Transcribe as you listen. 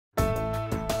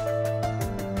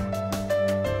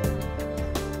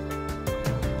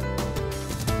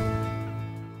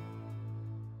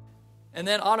And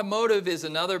then automotive is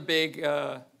another big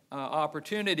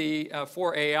opportunity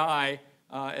for AI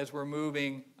as we're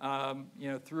moving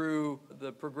through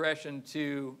the progression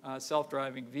to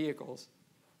self-driving vehicles.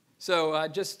 So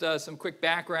just some quick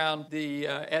background. The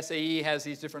SAE has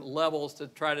these different levels to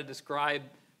try to describe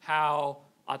how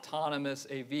autonomous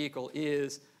a vehicle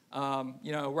is.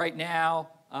 Right now,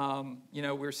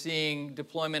 we're seeing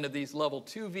deployment of these level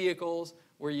 2 vehicles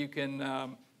where you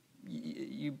can,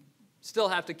 you still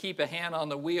have to keep a hand on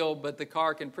the wheel, but the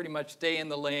car can pretty much stay in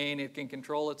the lane. It can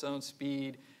control its own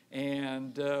speed,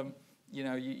 and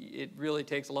it really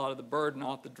takes a lot of the burden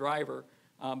off the driver.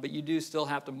 But you do still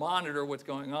have to monitor what's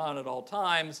going on at all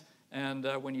times, and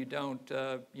when you don't,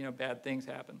 bad things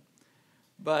happen.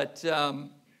 But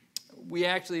we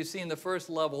actually have seen the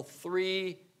first level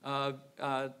 3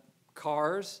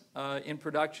 cars in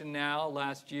production now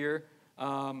last year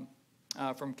from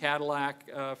Cadillac,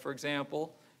 for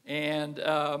example. And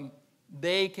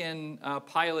they can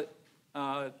pilot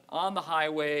on the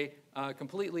highway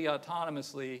completely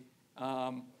autonomously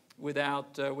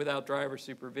without driver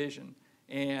supervision.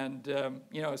 And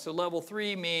so level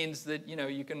 3 means that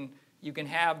you can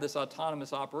have this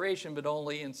autonomous operation, but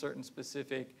only in certain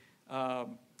specific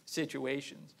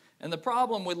situations. And the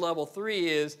problem with level 3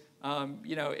 is,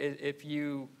 if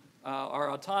you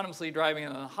are autonomously driving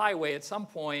on the highway, at some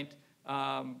point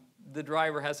the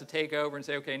driver has to take over and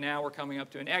say, okay, now we're coming up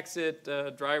to an exit.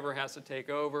 Driver has to take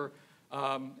over.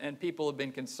 And people have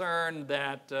been concerned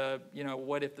that,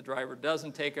 what if the driver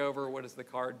doesn't take over? What does the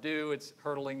car do? It's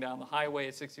hurtling down the highway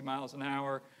at 60 miles an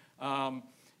hour.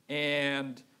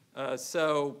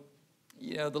 So,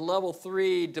 the level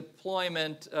 3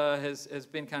 deployment has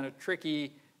been kind of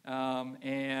tricky. What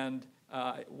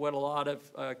a lot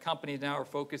of companies now are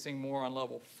focusing more on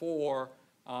level 4.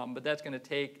 But that's going to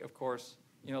take, of course,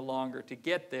 longer to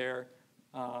get there.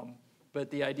 But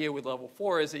the idea with level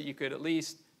 4 is that you could at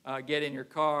least get in your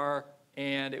car,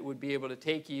 and it would be able to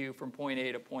take you from point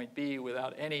A to point B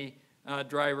without any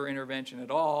driver intervention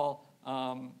at all,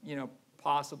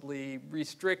 possibly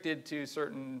restricted to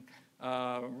certain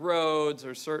roads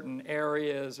or certain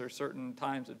areas or certain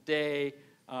times of day.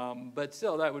 But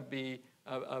still, that would be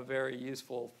a very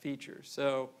useful feature.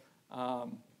 So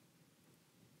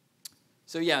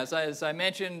yeah, as I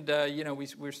mentioned,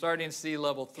 we're starting to see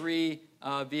level 3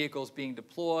 vehicles being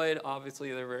deployed.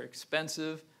 Obviously, they're very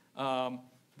expensive.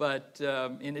 But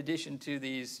in addition to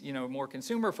these, more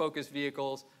consumer-focused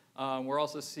vehicles, we're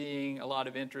also seeing a lot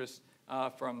of interest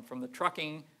from the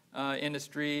trucking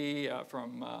industry,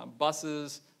 from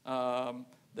buses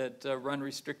that run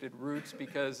restricted routes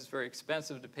because it's very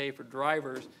expensive to pay for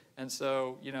drivers. And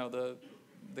so,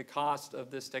 the cost of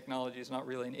this technology is not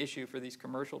really an issue for these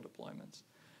commercial deployments.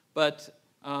 But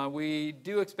we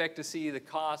do expect to see the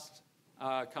cost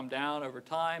come down over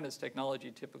time, as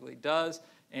technology typically does.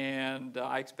 And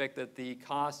I expect that the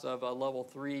cost of a level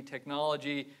 3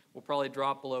 technology will probably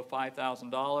drop below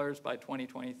 $5,000 by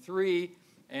 2023.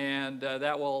 And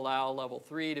that will allow level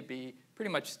 3 to be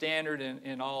pretty much standard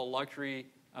in all luxury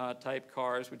type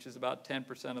cars, which is about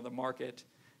 10% of the market.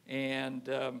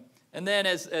 And then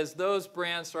as those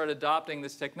brands start adopting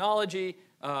this technology,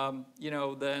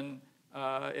 then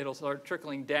it'll start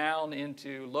trickling down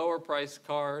into lower priced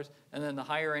cars, and then the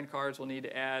higher end cars will need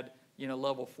to add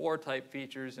level 4 type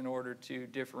features in order to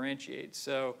differentiate.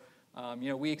 So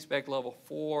we expect level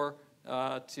 4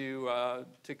 to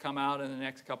come out in the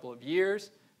next couple of years,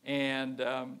 and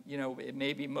it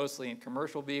may be mostly in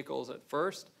commercial vehicles at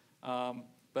first,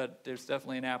 but there's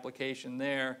definitely an application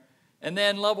there. And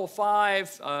then level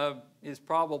 5 is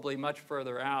probably much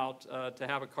further out, to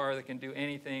have a car that can do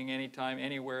anything, anytime,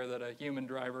 anywhere that a human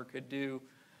driver could do.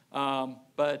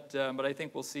 But I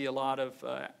think we'll see a lot of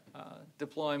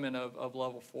deployment of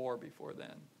level 4 before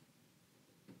then.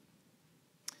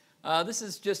 This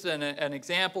is just an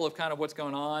example of kind of what's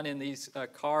going on in these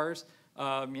cars.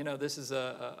 This is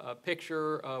a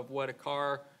picture of what a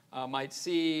car might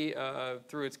see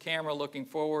through its camera looking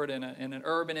forward in an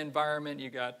urban environment. You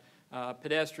got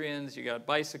pedestrians, you got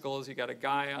bicycles, you got a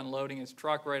guy unloading his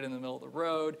truck right in the middle of the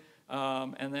road,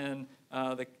 and then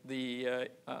the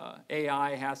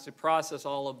AI has to process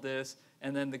all of this,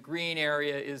 and then the green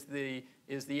area is the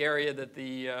area that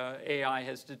the AI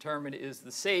has determined is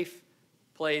the safe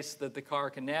place that the car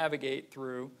can navigate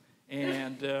through,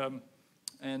 and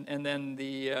then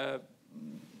the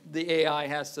AI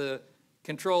has to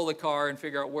control the car and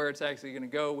figure out where it's actually going to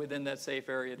go within that safe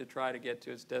area to try to get to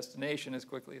its destination as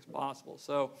quickly as possible.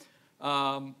 So,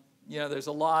 there's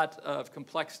a lot of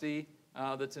complexity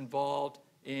that's involved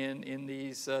in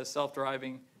these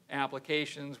self-driving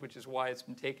applications, which is why it's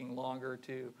been taking longer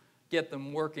to get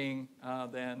them working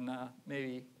than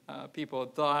maybe people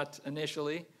had thought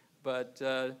initially. But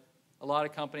a lot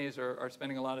of companies are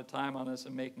spending a lot of time on this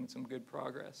and making some good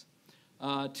progress.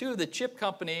 Two of the chip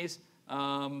companies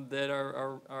that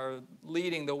are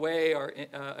leading the way are,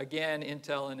 again,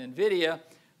 Intel and NVIDIA.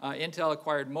 Intel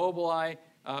acquired Mobileye,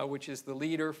 which is the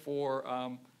leader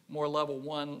for more level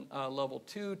 1, level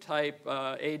 2 type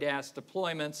ADAS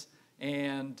deployments.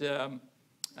 And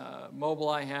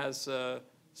Mobileye has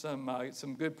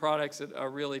some good products that are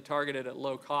really targeted at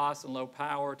low cost and low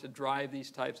power to drive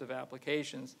these types of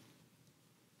applications.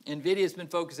 NVIDIA has been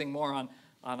focusing more on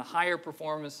higher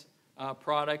performance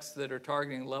products that are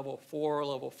targeting level 4,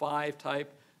 level 5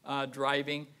 type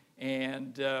driving.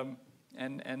 And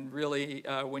really,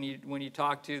 when you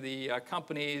talk to the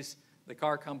companies, the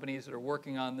car companies that are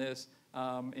working on this,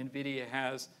 NVIDIA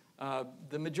has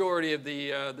the majority of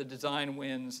the design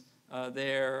wins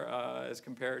there as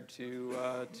compared to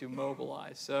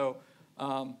Mobileye. So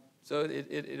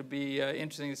it'll be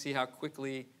interesting to see how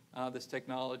quickly this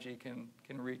technology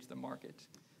can reach the market.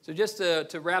 So just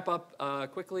to wrap up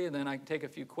quickly, and then I can take a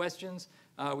few questions.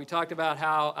 We talked about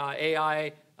how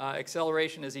AI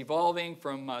acceleration is evolving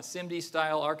from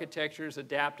SIMD-style architectures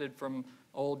adapted from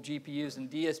old GPUs and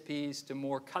DSPs to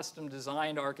more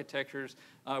custom-designed architectures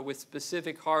with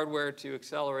specific hardware to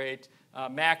accelerate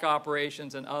Mac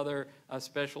operations and other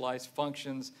specialized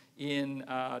functions in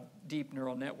deep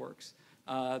neural networks.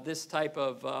 This type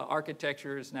of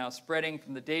architecture is now spreading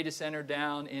from the data center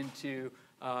down into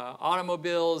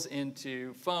automobiles,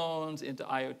 into phones, into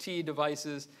IoT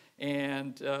devices,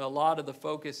 and a lot of the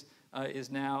focus is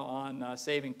now on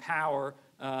saving power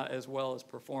as well as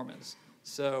performance.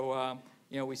 So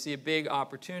we see a big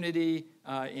opportunity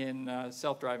in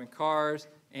self-driving cars,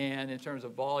 and in terms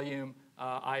of volume,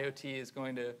 IoT is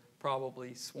going to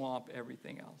probably swamp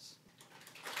everything else.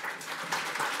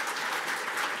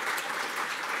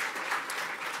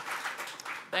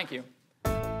 Thank you.